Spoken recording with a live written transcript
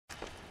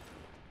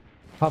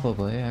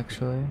Probably,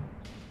 actually.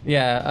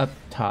 Yeah, up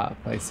top,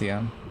 I see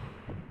him.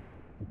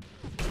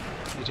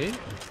 You do?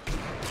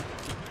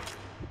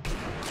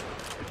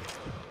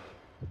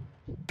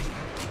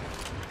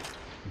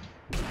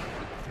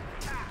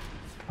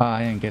 Oh,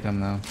 I didn't get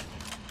him though.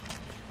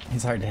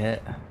 He's hard to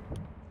hit.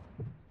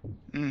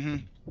 Mm-hmm.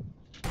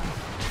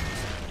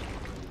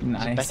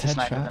 Nice He's a better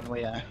sniper headshot. than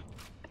we are.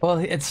 Well,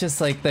 it's just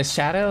like the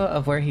shadow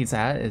of where he's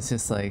at is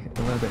just like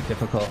a little bit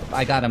difficult.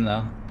 I got him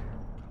though.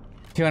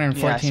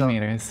 214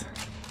 meters.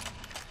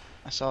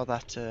 I saw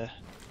that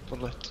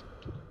bullet.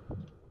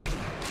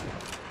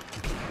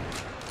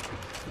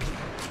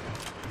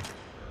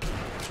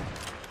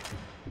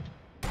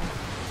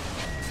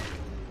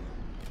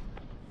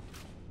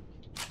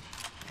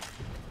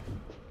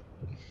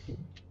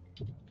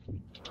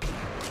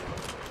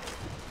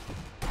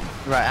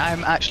 Right,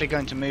 I'm actually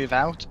going to move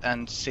out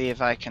and see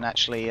if I can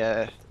actually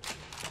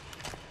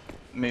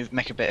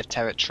make a bit of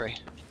territory.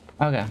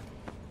 Okay.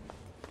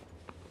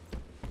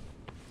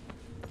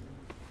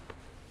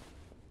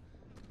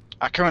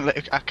 Our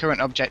current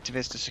objective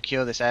is to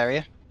secure this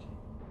area.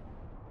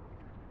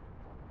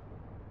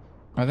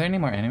 Are there any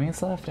more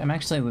enemies left? I'm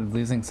actually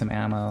losing some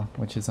ammo,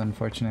 which is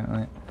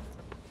unfortunate.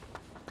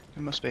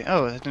 It must be.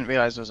 Oh, I didn't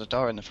realise there was a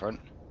door in the front.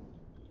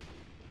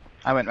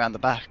 I went round the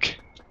back.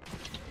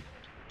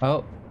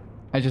 Oh,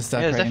 I just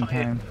ducked right in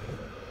time.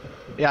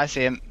 Yeah, I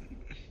see him.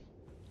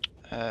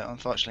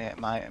 Unfortunately,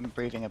 I'm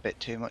breathing a bit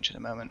too much at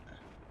the moment.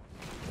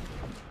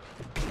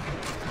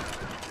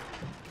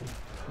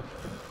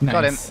 Nice.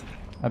 Got him.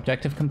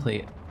 Objective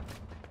complete.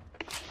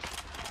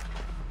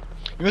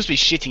 You must be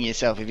shitting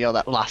yourself if you're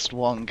that last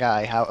one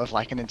guy out of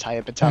like an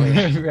entire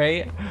battalion.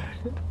 Right?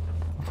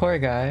 Poor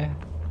guy.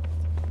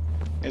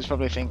 He was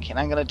probably thinking,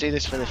 I'm gonna do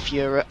this for the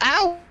Fuhrer.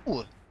 Ow!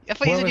 I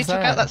thought you said you took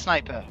out that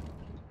sniper.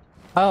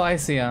 Oh, I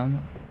see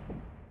him.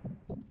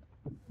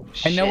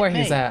 Shit, I know where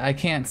he's at. I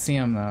can't see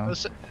him though. Well,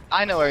 so,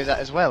 I know where he's at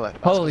as well.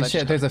 Holy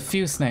shit, there's a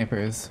few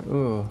snipers.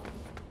 Ooh.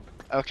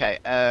 Okay,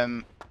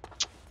 I'm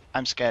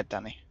scared,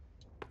 Danny.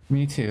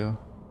 Me too.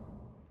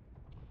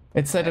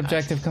 It said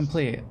objective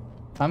complete.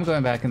 I'm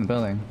going back in the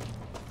building.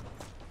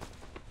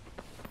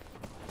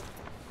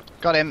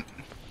 Got him.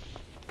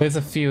 There's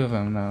a few of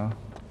them though.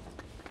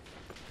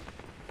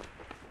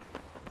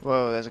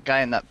 Whoa, there's a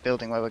guy in that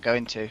building where we're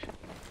going to.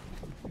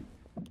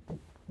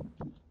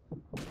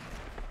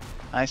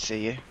 I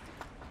see you.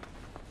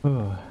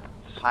 Ooh.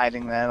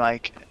 Hiding there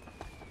like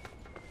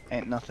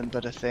ain't nothing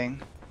but a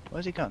thing.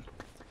 Where's he gone?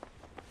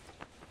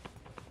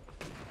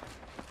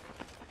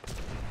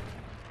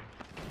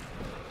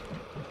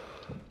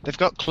 They've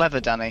got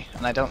clever, Danny,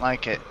 and I don't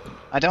like it.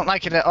 I don't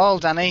like it at all,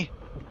 Danny.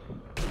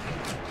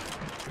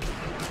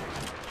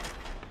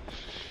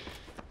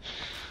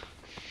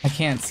 I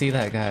can't see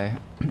that guy.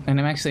 And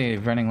I'm actually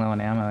running low on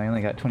ammo. I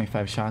only got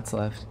 25 shots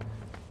left.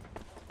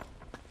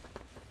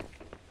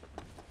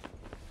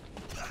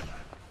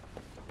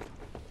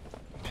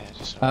 Okay,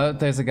 oh,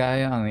 there's a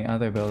guy on the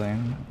other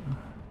building.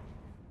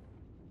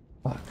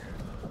 Fuck.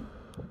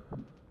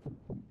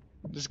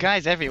 There's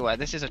guys everywhere.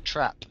 This is a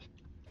trap.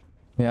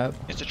 Yep.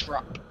 It's a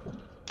trap.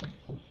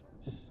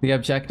 The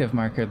objective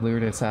marker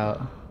lured us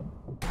out.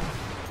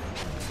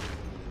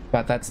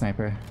 Got that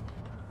sniper.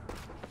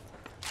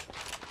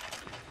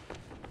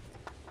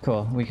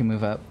 Cool, we can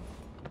move up.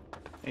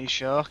 Are you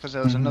sure? Because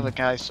there was another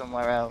guy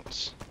somewhere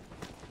else.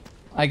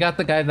 I got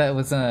the guy that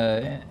was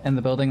in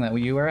the building that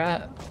you were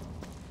at.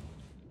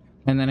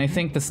 And then I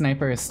think the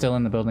sniper is still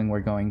in the building we're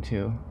going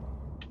to.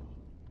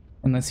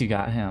 Unless you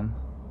got him.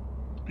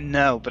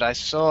 No, but I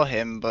saw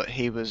him, but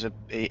he was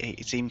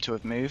he seemed to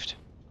have moved.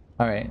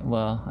 Alright,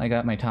 well, I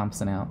got my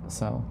Thompson out,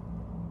 so...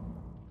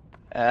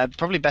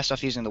 Probably best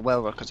off using the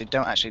Wellrock, because they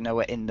don't actually know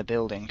we're in the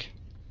building.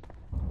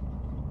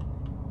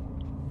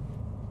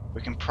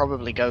 We can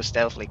probably go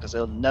stealthily, because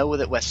they'll know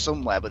that we're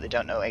somewhere, but they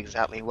don't know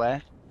exactly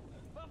where.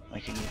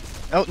 We can...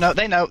 Oh, no,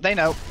 they know, they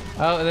know!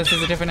 Oh, this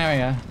is a different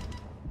area.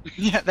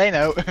 Yeah, they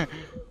know.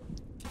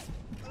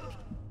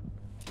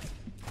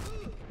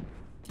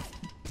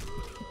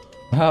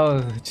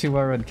 Oh, 2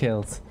 Warwood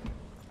kills.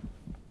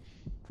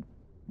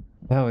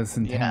 That was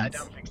intense. Yeah, I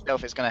don't think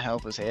stealth is going to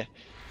help us here.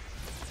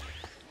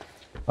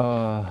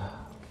 Oh.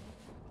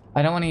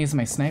 I don't want to use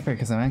my sniper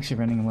because I'm actually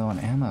running low on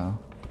ammo.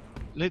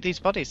 Loot these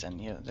bodies then,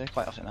 yeah, they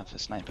quite often have the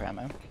sniper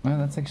ammo. Well,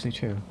 that's actually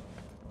true.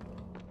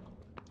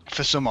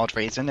 For some odd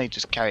reason, they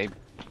just carry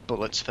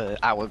bullets for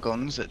our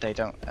guns that they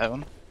don't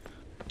own.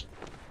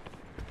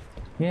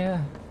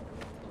 Yeah.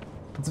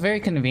 It's very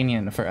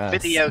convenient for us.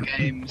 Video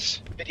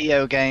games.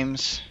 Video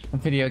games.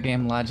 Video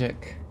game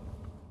logic.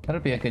 That'll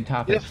be a good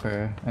topic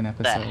for an What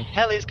the episode.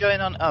 hell is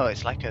going on? Oh,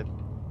 it's like a...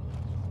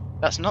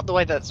 That's not the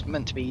way that's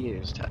meant to be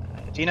used.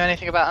 Do you know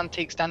anything about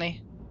antiques,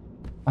 Danny?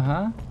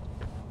 Uh-huh.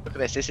 Look at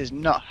this. This is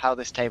not how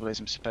this table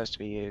is supposed to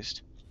be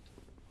used.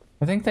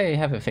 I think they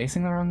have it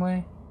facing the wrong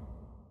way.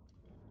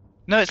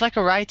 No, it's like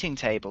a writing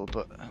table,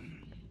 but...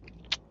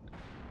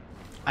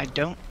 I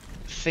don't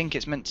think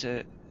it's meant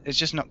to... It's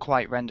just not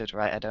quite rendered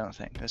right, I don't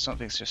think. There's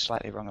something's just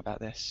slightly wrong about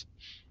this.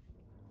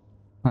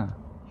 Huh.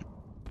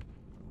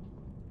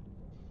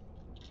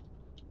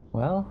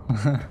 Well,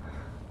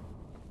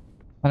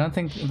 I don't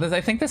think.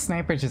 I think the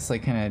sniper just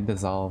like kind of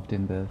dissolved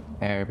in the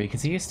air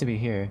because he used to be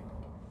here.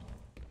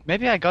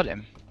 Maybe I got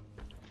him.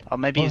 Or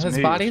maybe Well, his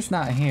moved. body's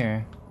not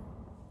here.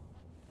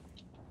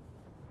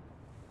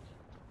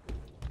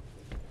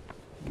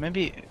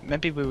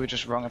 Maybe we were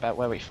just wrong about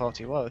where we thought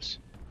he was.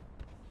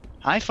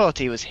 I thought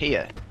he was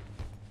here.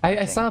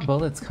 I saw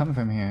bullets come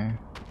from here.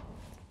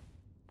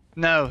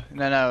 No,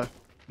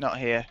 not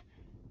here.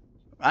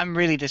 I'm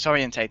really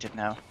disorientated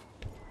now.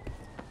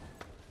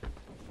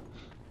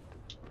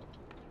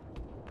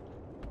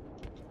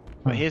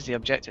 But here's the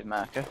objective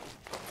marker.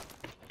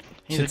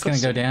 Shit's gonna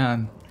go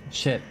down.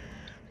 Shit.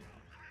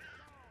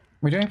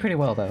 We're doing pretty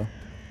well though.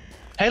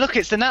 Hey look,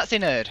 it's the Nazi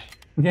nerd!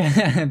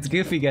 Yeah, it's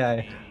Goofy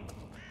Guy.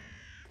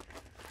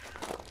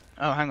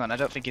 Oh, hang on, I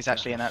don't think he's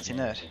actually a Nazi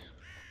nerd.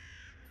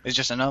 He's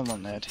just a normal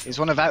nerd. He's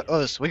one of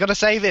us. We gotta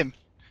save him!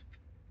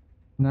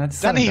 No,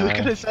 it's Dani, we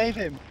gotta save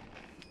him!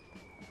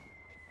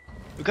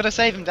 We gotta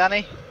save him,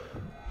 Dani!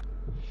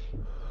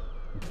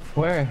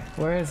 Where?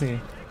 Where is he?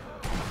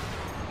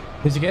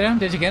 Did you get him?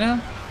 Did you get him?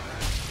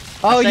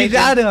 Oh, you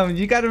got him!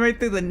 You got him right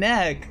through the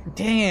neck!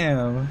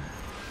 Damn!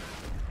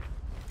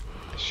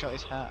 I shot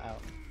his heart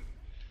out.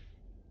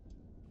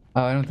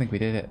 Oh, I don't think we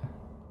did it.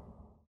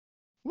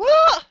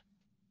 What?!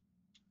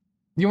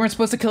 You weren't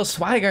supposed to kill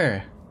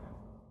Schwaiger!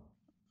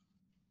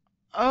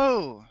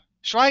 Oh!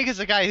 Schwaiger's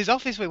the guy whose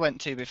office we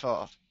went to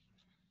before.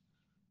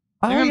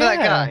 Oh, You remember yeah.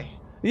 that guy?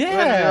 Yeah!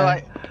 When we were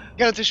like,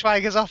 go to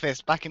Schwaiger's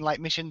office back in like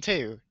Mission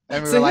 2.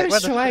 And we So were like,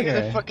 who's where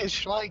the fuck is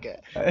Schwaiger?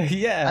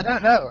 Yeah. I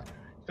don't know.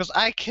 Because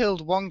I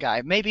killed one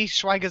guy. Maybe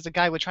Schweiger's the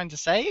guy we're trying to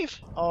save?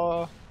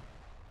 Or...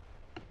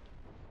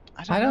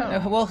 I don't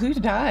know. Well, who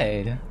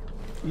died?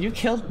 You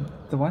killed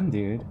the one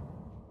dude.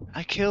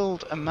 I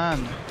killed a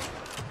man.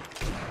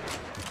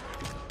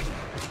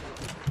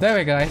 There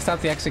we go. I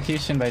stopped the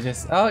execution by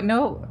just... Oh,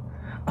 no.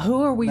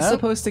 Who are we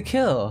supposed to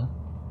kill?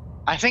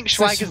 I think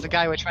So Schweiger's the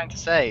guy we're trying to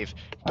save.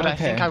 But I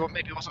think Okay. I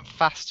maybe wasn't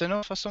fast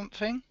enough or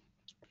something.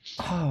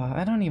 Oh,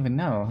 I don't even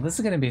know. This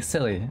is gonna be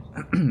silly.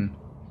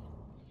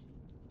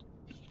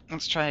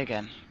 Let's try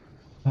again.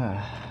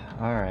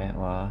 Alright,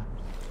 well...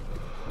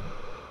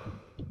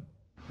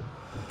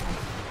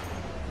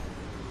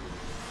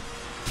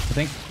 I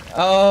think...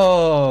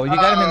 Oh, you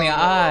got him in the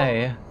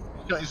eye!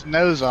 Got his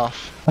nose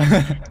off.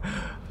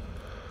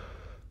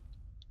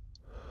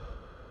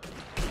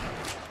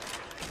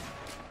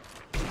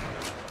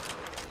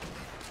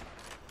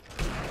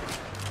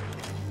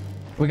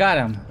 We got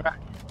him.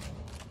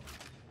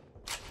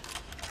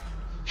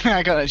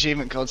 I got an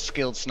achievement called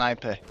Skilled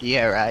Sniper.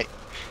 Yeah, right.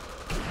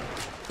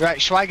 Right,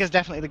 Schweiger's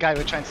definitely the guy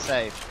we're trying to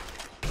save.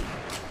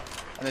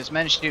 And there's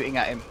men shooting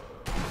at him.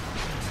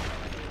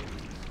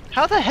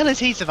 How the hell is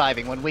he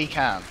surviving when we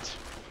can't?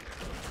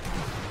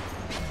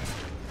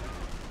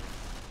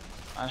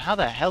 And how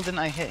the hell didn't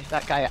I hit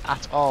that guy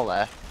at all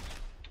there?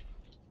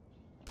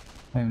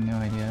 I have no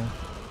idea.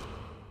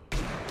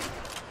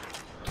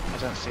 I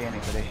don't see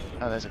anybody.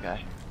 Oh, there's a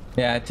guy.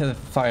 Yeah, to the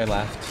far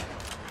left.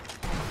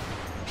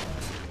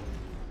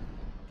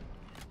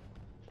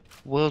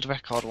 World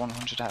record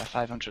 100 out of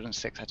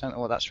 506. I don't know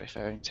what that's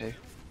referring to.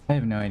 I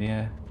have no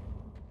idea.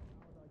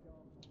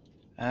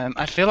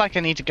 I feel like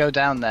I need to go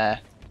down there.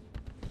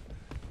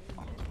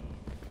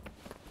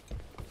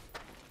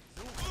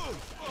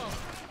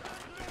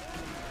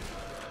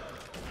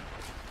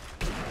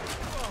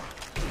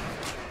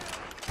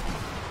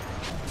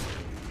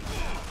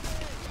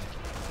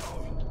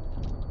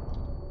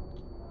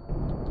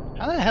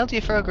 How the hell do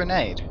you throw a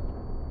grenade?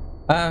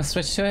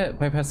 Switch to it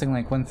by pressing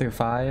like 1 through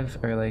 5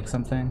 or like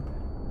something.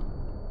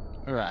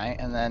 Right,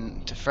 and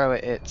then to throw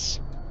it, it's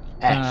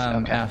F.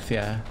 Okay. F,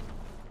 yeah.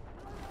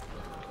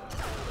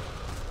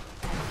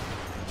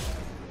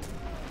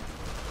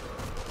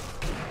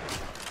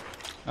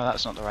 Oh,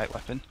 that's not the right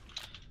weapon.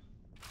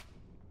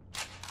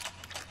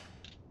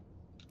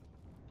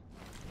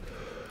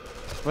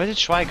 Where did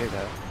Schweiger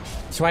go?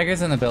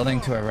 Schweiger's in the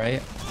building to our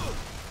right.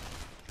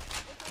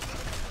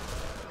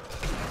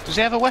 Does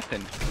he have a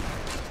weapon?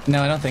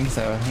 No, I don't think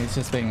so. He's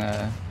just being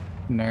a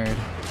nerd.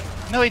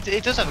 No, he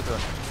does have a gun.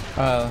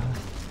 Oh.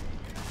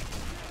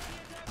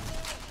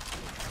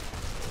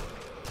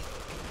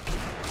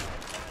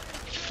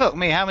 Fuck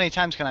me, how many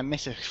times can I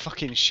miss a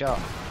fucking shot?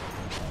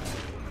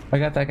 I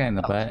got that guy in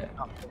the butt.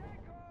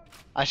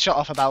 I shot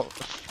off about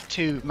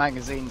 2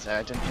 magazines there,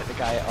 I didn't hit the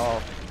guy at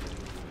all.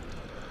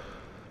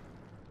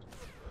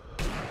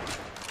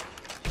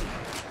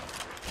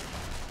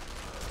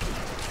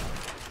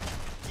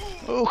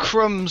 Oh,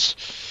 crumbs!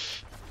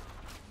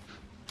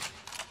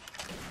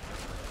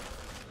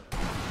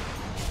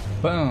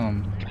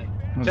 Boom.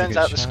 That was a Turns good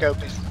out the shot.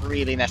 scope is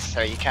really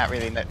necessary, you can't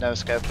really no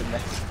scope in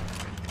this.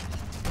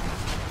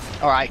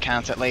 Or I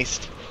can't at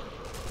least.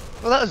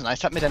 Well, that was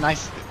nice, that made a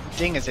nice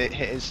ding as it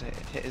hit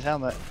his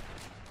helmet.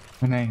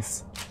 Oh,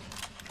 nice.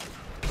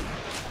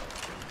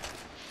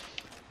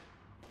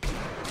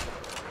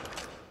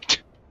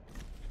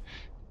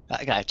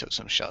 That guy took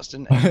some shots,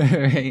 didn't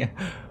he? Yeah.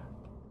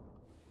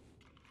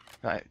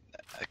 Right.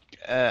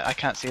 I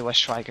can't see where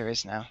Schweiger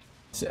is now.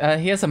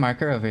 He has a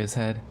marker over his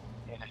head.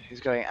 Yeah, he's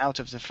going out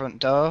of the front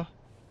door.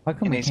 How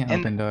come And we he's can't in-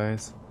 open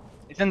doors?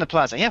 He's in the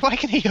plaza. Yeah, why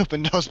can he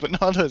open doors but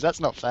not others? That's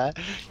not fair.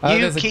 Oh,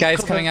 You there's keep guys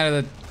cover- coming out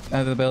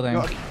of the building. Do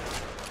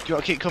you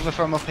want to keep cover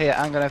from up here?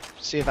 I'm gonna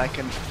see if I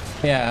can.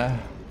 Yeah.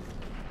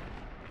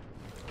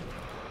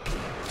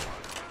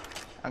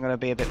 I'm gonna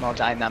be a bit more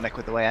dynamic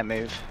with the way I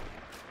move.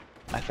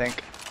 I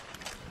think.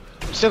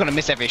 I'm still gonna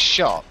miss every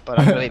shot, but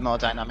I'm gonna be more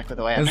dynamic with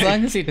the way I As move.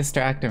 long as you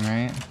distract him,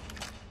 right?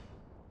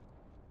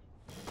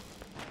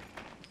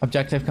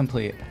 Objective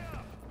complete.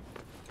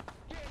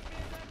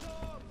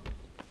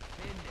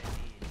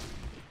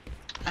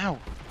 Ow!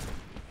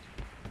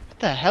 What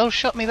the hell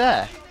shot me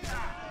there?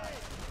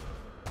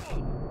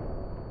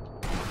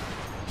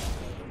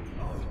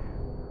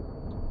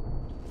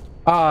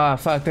 Oh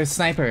fuck, there's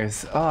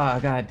snipers. Oh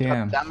god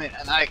damn. God damn it!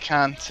 And I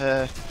can't.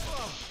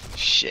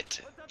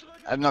 Shit!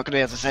 I'm not gonna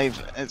be able to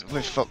save.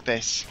 We've fucked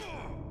this.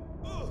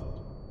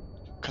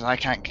 Cause I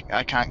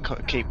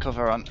can't keep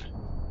cover on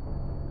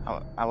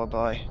our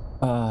boy.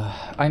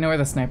 I know where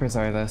the snipers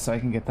are though, so I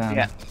can get them.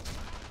 Yeah.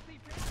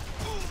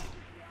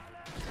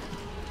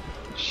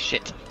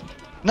 Shit!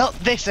 Not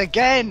this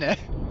again!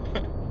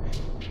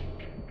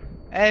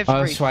 Every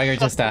Oh, Schwaiger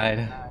just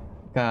fucking- died.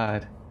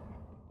 God.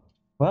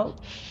 Well,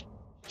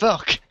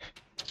 Fuck!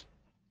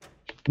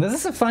 this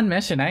is a fun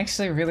mission. I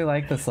actually really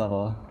like this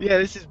level. Yeah,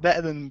 this is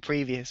better than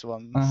previous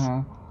ones.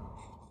 Uh-huh.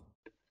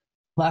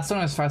 Last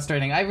one was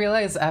frustrating. I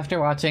realized after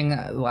watching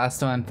the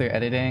last one through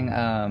editing,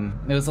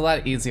 it was a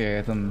lot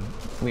easier than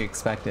we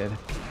expected.